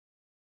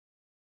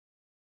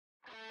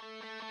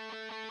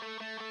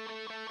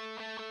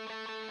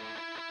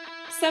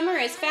Summer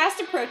is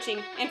fast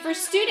approaching, and for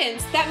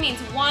students, that means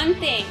one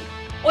thing: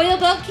 Oil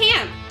Belt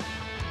Camp!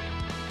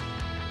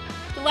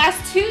 The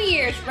last 2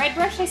 years, Red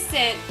Brush has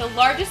sent the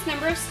largest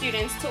number of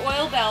students to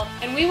Oil Belt,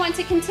 and we want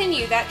to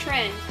continue that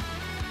trend.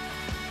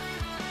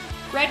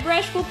 Red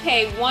Brush will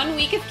pay 1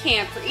 week of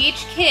camp for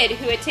each kid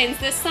who attends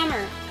this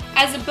summer.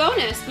 As a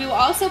bonus, we will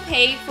also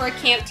pay for a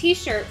camp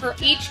t-shirt for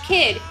each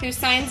kid who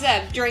signs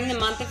up during the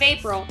month of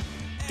April.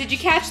 Did you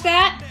catch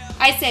that?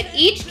 I said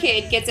each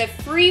kid gets a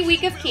free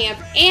week of camp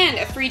and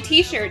a free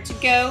t-shirt to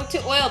go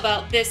to Oil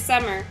Belt this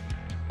summer.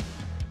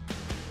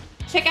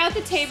 Check out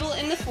the table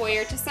in the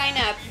foyer to sign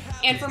up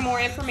and for more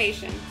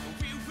information.